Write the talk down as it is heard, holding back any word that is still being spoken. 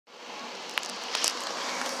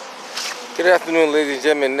Good afternoon, ladies and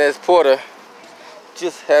gentlemen. Nez Porter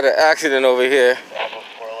just had an accident over here.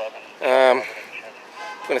 I'm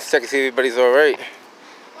gonna check and see if everybody's all right.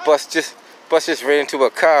 Bus just ran into a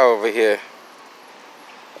car over here,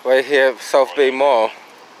 right here at South Bay Mall.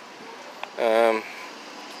 Not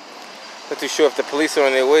too sure if the police are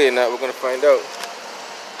on their way or not. We're gonna find out.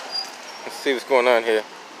 Let's see what's going on here.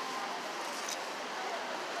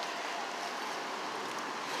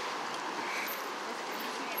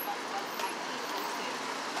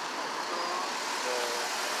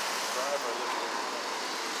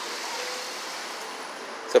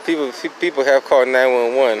 So people have called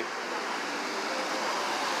 911.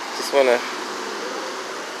 Just wanna.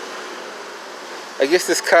 I guess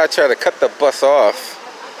this car tried to cut the bus off,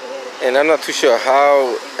 and I'm not too sure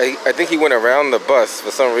how. I think he went around the bus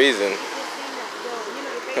for some reason.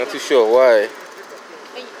 Not too sure why.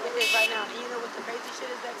 Right now, you know what the crazy shit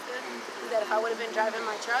is, Dexter? Is that if I would have been driving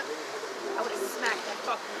my truck, I would have smacked that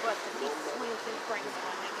fucking bus and he swings his brakes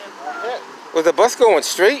on it. Was the bus going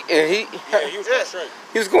straight and he was going straight.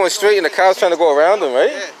 He was going straight and the car was trying to go around him,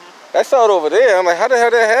 right? Yeah. I saw it over there. I'm like, how the hell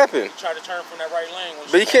did that happen? He tried to turn from that right lane.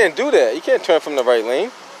 But you can't do that. You can't turn from the right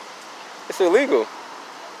lane. It's illegal.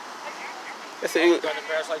 It's illegal. Got to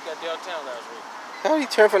pass like that downtown last week. How did he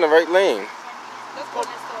turn from the right lane?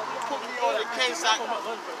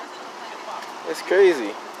 It's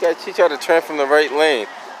crazy. He tried to turn from the right lane.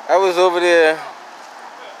 I was over there,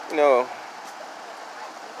 you know.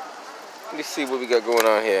 Let me see what we got going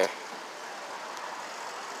on here.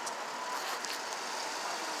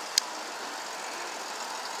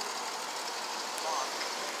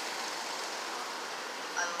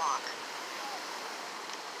 Unlock.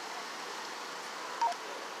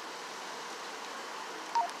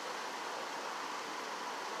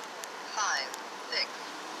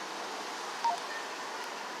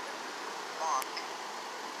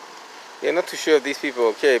 Yeah, not too sure if these people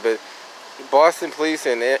are okay, but Boston Police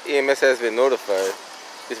and EMS has been notified.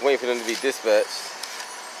 Just waiting for them to be dispatched.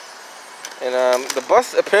 And the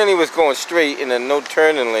bus apparently was going straight in a no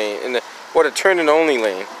turning lane, the turning only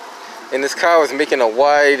lane. And this car was making a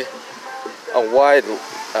wide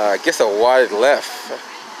left,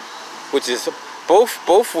 which is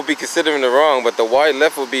both will be considering the wrong, but the wide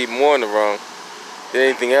left will be more in the wrong than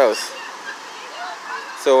anything else.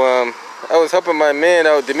 So I was helping my man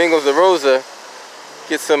out, Domingos De Rosa,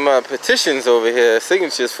 get some petitions over here,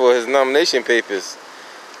 signatures for his nomination papers,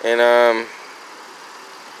 and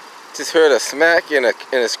just heard a smack and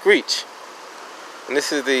a screech, and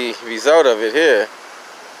this is the result of it here.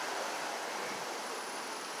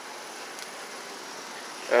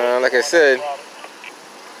 Like I said,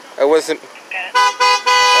 I wasn't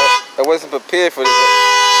prepared for this.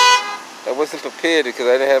 I wasn't prepared because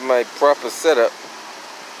I didn't have my proper setup.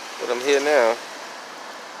 But I'm here now.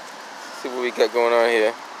 Let's see what we got going on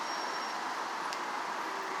here.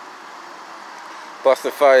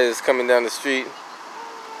 Boston Fire is coming down the street.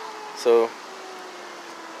 So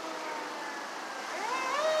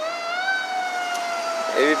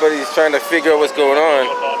everybody's trying to figure out what's going on.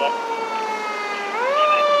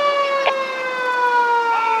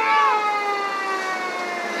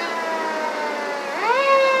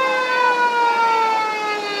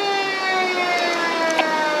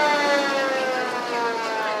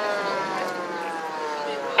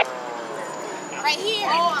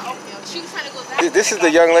 This is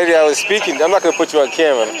the young lady I was speaking. I'm not going to put you on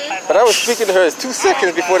camera, but I was speaking to her 2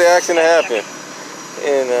 seconds before the accident happened.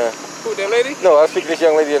 And who, that lady? No, I was speaking to this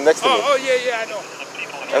young lady next to me. Oh yeah, I know.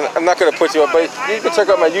 I'm not going to put you on, but you can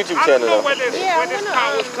check out my YouTube channel though. Where this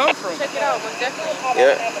car was come from. Check it out, most definitely.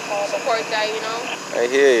 Yeah. Support that, you know. I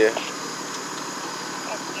hear you.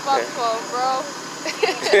 Fuck bro.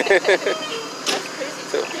 That's crazy.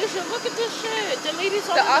 So, look at this shit. The lady's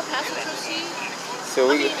on the passenger seat. So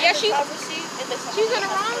yeah, she's in the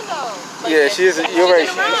wrong though. Like, yeah, she is. You're right.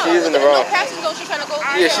 She is in the wrong. She's trying to go.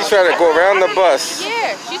 Yeah, she's trying to go around the bus.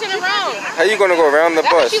 Yeah, she's in the wrong. How you gonna go around the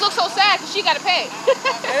bus? She looks so sad because she gotta pay.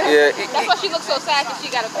 Yeah. That's why she looks so sad because she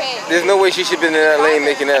gotta pay. There's no way she should be in that lane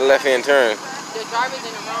making that left-hand turn. The driver's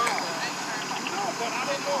in the wrong.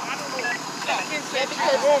 Yeah,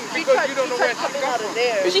 because you don't know where she's coming out of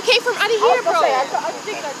there. She came from out of here, bro.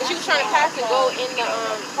 She was trying to pass and go in the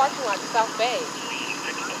parking lot to South Bay.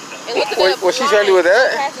 Was she trying to do with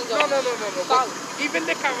that? No. Even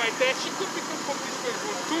the car right there, she could be from this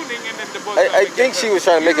way, tuning and then the bus. I think she was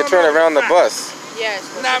trying to make a turn around the bus. Yes,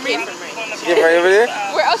 nah, I mean, She came right over there?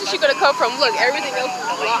 Where else is she gonna come from? Look, everything else is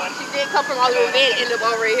blocked. She didn't come from all the way over there and end up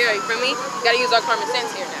all right here. You feel me? Gotta use our common sense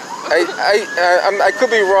here now. I could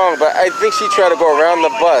be wrong, but I think she tried to go around the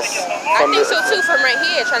bus. I think so too, from right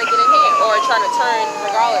here, trying to get in here, or trying to turn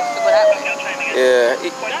regardless to go that way.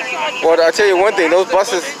 Yeah. Well, I'll tell you one thing, those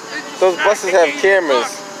buses have cameras.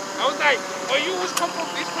 I was like, oh, you was coming from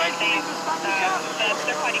this way to use the stop and shop?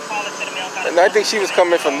 And I think she was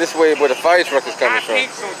coming from this way where the fire truck is coming from. I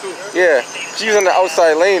think so too. Yeah. She was on the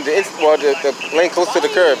outside lane, the lane close to the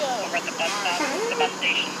curb.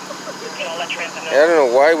 I don't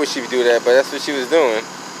know why would she do that, but that's what she was doing.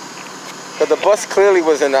 But the bus clearly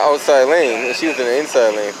was in the outside lane, and she was in the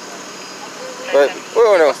inside lane. But we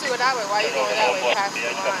don't know. Why are you going that way past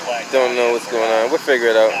the line? Don't know what's going on. We'll figure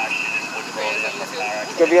it out.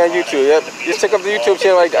 It's gonna be on YouTube. Yep. Just check up the YouTube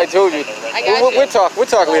channel. Like I told you. We'll talk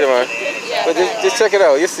later on. But just check it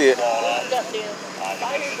out. You'll see it.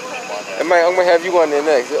 I'm gonna have you on there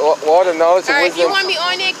next. All the knowledge and wisdom. If you want me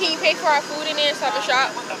on there, can you pay for our food in there and Stop and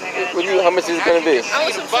Shop? How much is it gonna be? I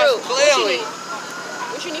want some fruit.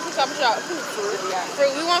 What you need from Stop and Shop?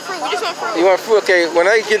 Fruit. We want fruit. We just want fruit. You want fruit? Okay. When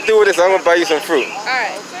I get through with this, I'm gonna buy you some fruit. All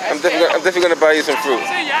right. I'm definitely gonna buy you some fruit.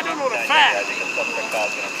 See, y'all don't know the facts.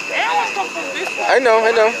 They always come from this way. I know.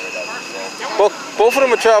 Both of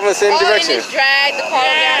them are traveling the same direction. And it's drag the car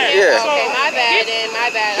down here. Yeah. Okay, my bad then. My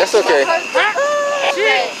bad. That's okay.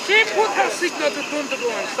 She put her signal to turn to go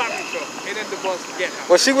and stop the truck, and then the bus get her.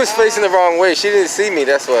 Well, she was facing the wrong way. She didn't see me.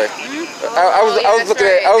 That's why. I was looking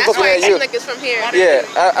at you. Like it's from here. Yeah,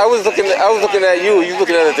 I was looking at you. You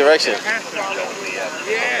looking at the direction.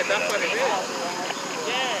 Yeah, that's what it is.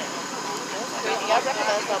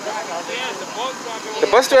 The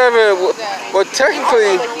bus driver, well,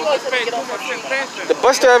 technically, the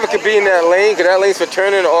bus driver could be in that lane, because that lane's for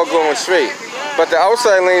turning or going straight. But the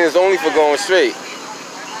outside lane is only for going straight.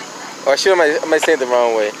 Or I might say it the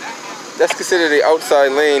wrong way. That's considered the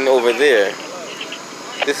outside lane over there.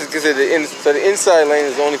 This is considered so the inside lane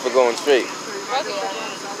is only for going straight. Okay.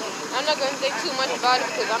 I'm not going to think too much about it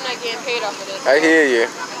because I'm not getting paid off of this. I hear you.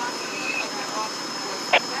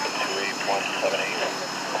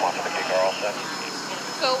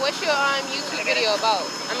 So what's your YouTube video about?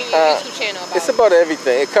 I mean, your YouTube channel about? It's about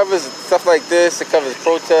everything. It covers stuff like this. It covers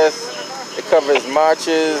protests. It covers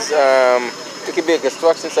marches. It could be a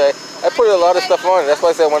construction site. I put a lot of stuff on it. That's why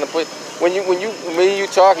I said I want to put. When you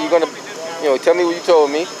talk, you're gonna, tell me what you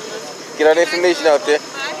told me. Get all the information out there.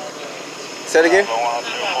 Say it again.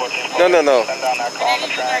 No.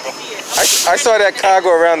 I saw that car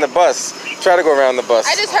go around the bus. Try to go around the bus.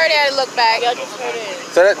 I just heard it. I looked back.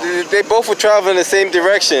 So they both were traveling in the same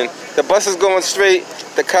direction. The bus is going straight.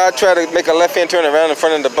 The car tried to make a left-hand turn around in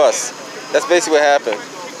front of the bus. That's basically what happened.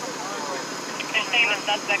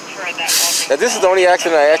 Now this is the only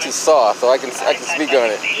accident I actually saw, so I can speak on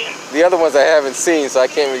it. The other ones I haven't seen, so I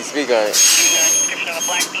can't really speak on it.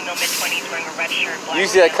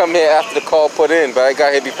 Usually I come here after the call put in, but I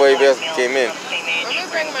got here before everybody else came in. I'm gonna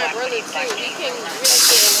bring my brother too. He can really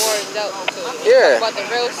get more in depth too. Yeah. About the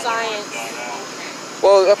real science.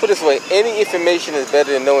 Well, I'll put it this way, any information is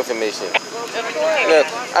better than no information. Of course. Look,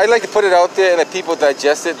 I like to put it out there and let people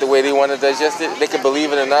digest it the way they want to digest it. They can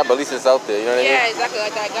believe it or not, but at least it's out there, you know what I mean? Yeah, exactly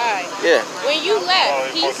like that guy. Yeah. When you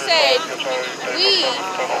left, he said, we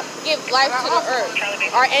give life to the earth,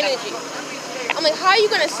 our energy. I'm like, how are you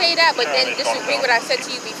going to say that but then disagree what I said to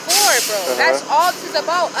you before, bro? That's all this is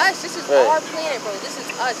about us. This is our planet, bro. This is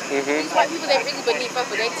us. These white people, they really beneath us,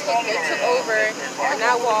 but they took over, and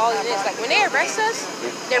now we're all in this. Like, when they arrest us,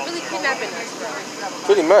 they're really kidnapping us, bro.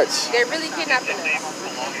 Pretty much. They're really kidnapping us.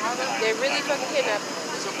 They're really fucking kidnapping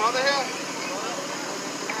us.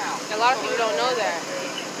 A lot of people don't know that.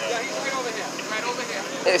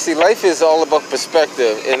 Yeah, see, life is all about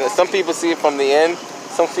perspective, and some people see it from the end,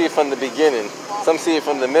 some see it from the beginning, some see it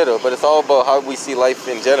from the middle, but it's all about how we see life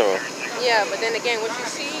in general. Yeah, but then again, what you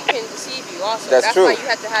see can deceive you also. That's true. Why you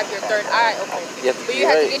have to have your third eye open. But you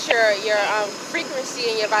have to get your frequency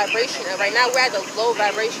and your vibration up. Right now we're at the low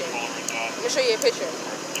vibration. Let me show you a picture.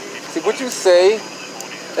 See, what you say,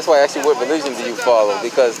 that's why I asked you what religion do you follow,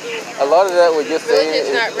 because a lot of that what you're saying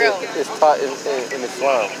is taught in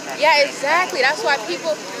Islam. Yeah, exactly. That's why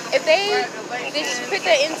people, if they just put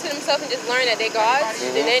that into themselves and just learn that they're gods,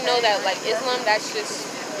 then they know that like Islam, that's just,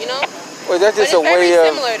 Well, that's just a way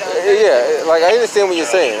of, similar, though. Yeah, like I understand what you're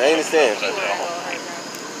saying. I understand.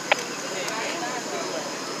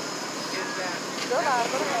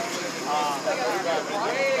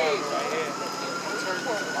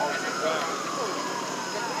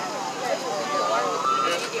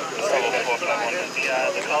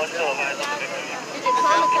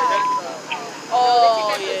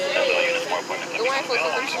 Oh, yeah. mindful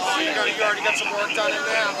system. You already got some work done in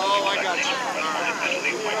there? Oh, I got you.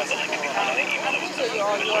 So you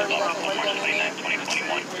already got some work done in there?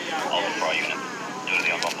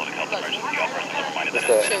 What's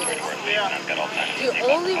that? The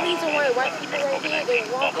only reason why white people right here, they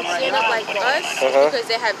walk and stand up like us, is because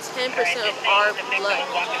they have 10% of our blood.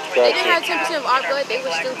 If they didn't have 10% of our blood, they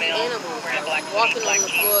would still be animals, walking on the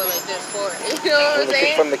floor like this for it. You know what I'm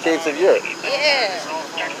saying? From the caves of Europe. Yeah.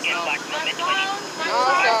 Also,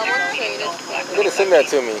 I want to show you this. You gotta send that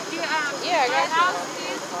to me. Yeah, I got you.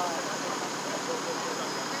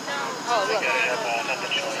 Oh, look.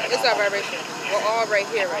 It's our vibration. We're all right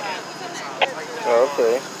here right now. Oh,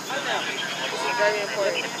 okay. This is very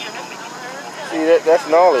important. See, that's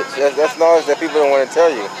knowledge. That's knowledge that people don't want to tell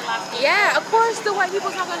you. Yeah, of course the white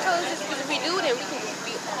people's not going to tell us this, because if we do, then we can just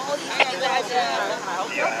be all these things at the time.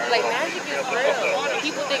 Like, magic is real.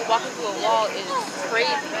 People think walking through a wall is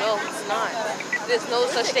crazy. No, it's not. There's no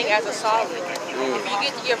such thing as a solid. If you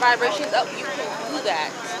get your vibrations up, you can do that.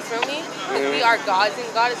 You feel me? Because we are gods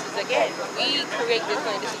and goddesses. Again, we create this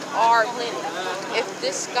planet. This is our planet. If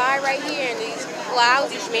this sky right here and these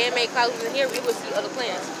clouds, these man-made clouds in here, we would see other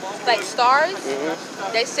planets. Like stars,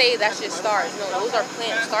 they say that's just stars. No, those are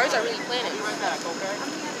planets. Stars are really planets.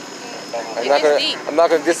 I'm not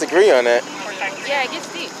gonna disagree on that. Yeah, it gets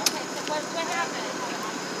deep.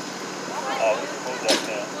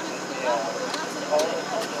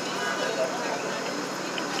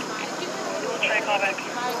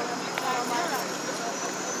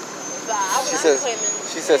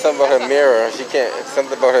 She said something about her mirror. She can't.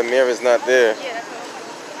 Something about her mirror is not there.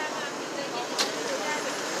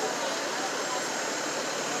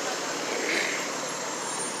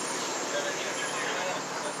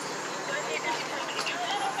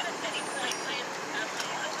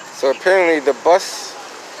 So apparently the bus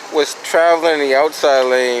was traveling in the outside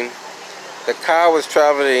lane. The car was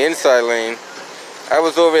traveling in the inside lane. I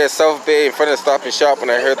was over at South Bay in front of Stop and Shop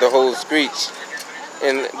and I heard the whole screech.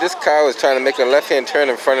 And this car was trying to make a left-hand turn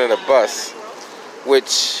in front of the bus,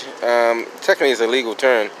 which technically is a legal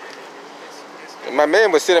turn. And my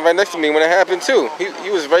man was sitting right next to me when it happened too. He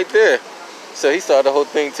was right there. So he saw the whole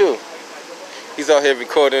thing too. He's out here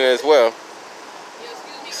recording it as well.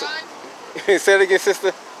 Excuse me, God? Say it again,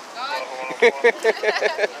 sister. God? So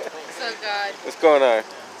God. What's going on?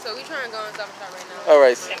 So we trying to go in Stop and Shop right now. All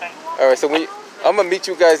right. So I'm gonna meet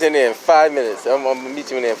you guys in there in 5 minutes. I'm gonna meet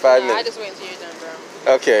you in there in 5 minutes. I just wait until you're done, bro.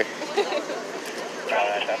 Okay.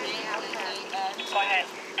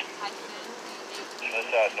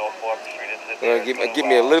 Give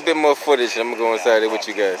me a little bit more footage and I'm gonna go inside there with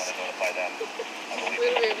you guys.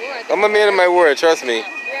 I'm a man of my word, trust me.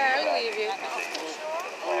 Yeah, I believe you.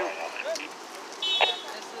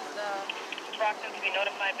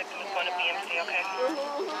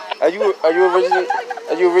 Are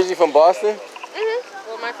you originally from Boston?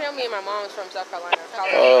 Well, my family and my mom is from South Carolina.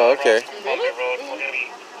 Oh, okay.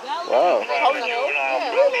 Wow. Oh, you know?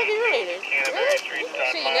 Yeah, we may be related. Really?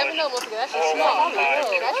 Shit, you never know, motherfucker. That's just small. That's just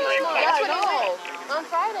small. That's what I know. On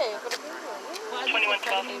Friday. For the funeral. That's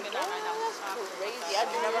crazy.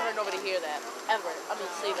 I've never heard nobody hear that. Ever. I mean,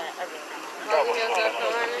 say that ever. South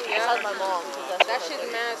Carolina? Yeah. Besides my mom. That shit's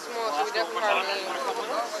mad small, so we definitely probably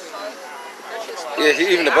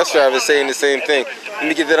Yeah, even the bus driver is saying the same thing. Let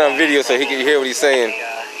me get that on video so he can hear what he's saying.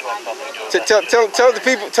 Tell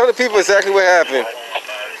the people exactly what happened.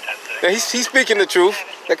 Now, he's speaking the truth.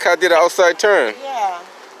 That car did an outside turn. Yeah.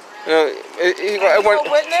 You know, you a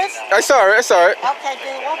witness? I saw it. Okay,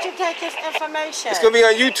 then won't you take his information? It's gonna be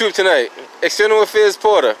on YouTube tonight. External Affairs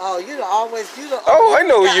Porter. Oh, Oh, I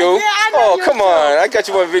know you. Yeah, I know you come too. on. I got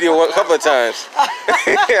you on video a couple of times.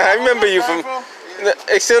 I remember you from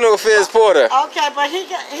External Affairs Porter. Okay, but he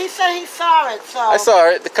said he saw it, so. I saw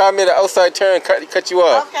it. The car made an outside turn, cut you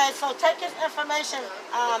off. Okay, so take his information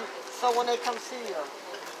so when they come see you.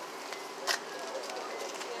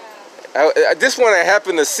 This one I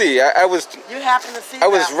happened to see. You happened to see I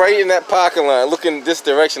was right in that parking lot looking this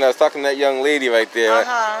direction. I was talking to that young lady right there.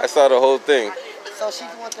 I saw the whole thing. So she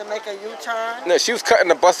wanted to make a U-turn? No, she was cutting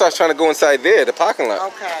the bus off trying to go inside there, the parking lot.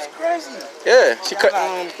 Okay. It's crazy. Yeah, she cut.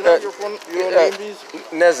 Your name is?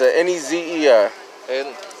 Nezer, N-E-Z-E-R.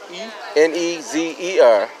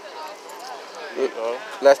 N-E-Z-E-R.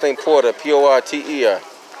 Last name Porter, P-O-R-T-E-R.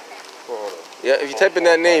 Yeah, if you type in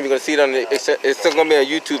that name, you're going to see it on the, it's still going to be on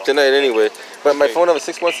YouTube tonight anyway. But my phone number is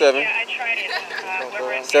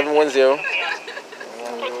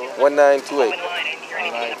 617-710-1928.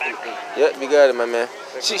 Yep, you got it, my man.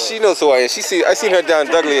 She knows who I am. I seen her down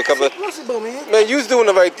Dudley a couple of... Man, you was doing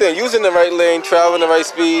the right thing. You was in the right lane, traveling the right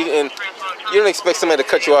speed, and you don't expect somebody to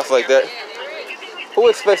cut you off like that. Who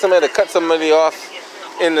expects somebody to cut somebody off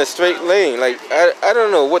in a straight lane? Like, I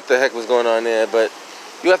don't know what the heck was going on there, but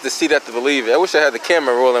you have to see that to believe it. I wish I had the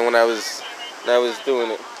camera rolling when I was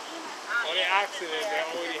doing it.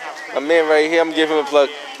 A man right here, I'm giving him a plug.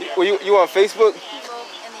 You on Facebook?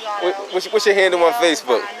 What's your handle on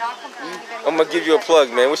Facebook? I'm gonna give you a plug,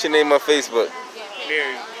 man. What's your name on Facebook?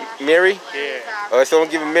 Mary. Mary? Yeah. Alright, so I'm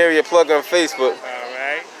giving Mary a plug on Facebook.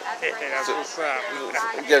 Alright. That's what's up.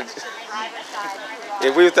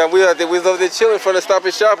 Yeah, we was over there chilling in front of Stop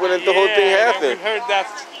and Shop when the whole thing happened. We heard that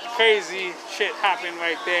crazy shit happen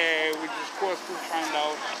right there. We just course to find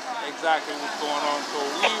out exactly what's going on. So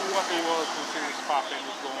we want the world to see what's popping,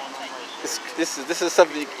 what's going on right there. This is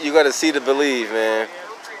something you gotta see to believe, man.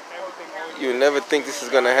 You never think this is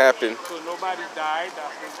gonna happen. So nobody died.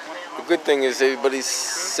 The good thing is everybody's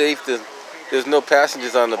safe. There's no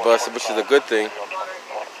passengers on the bus, which is a good thing.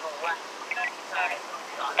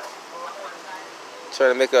 Try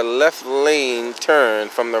to make a left lane turn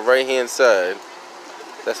from the right hand side.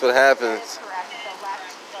 That's what happens.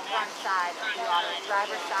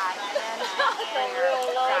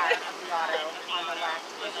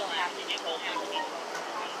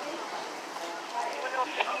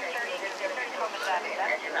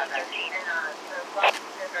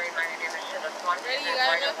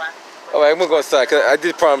 All right, I'm gonna go inside because I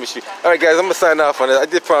did promise you. All right, guys, I'm gonna sign off on it. I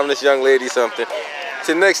did promise this young lady something.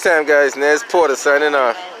 Till next time, guys. Nez Porter signing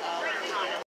off.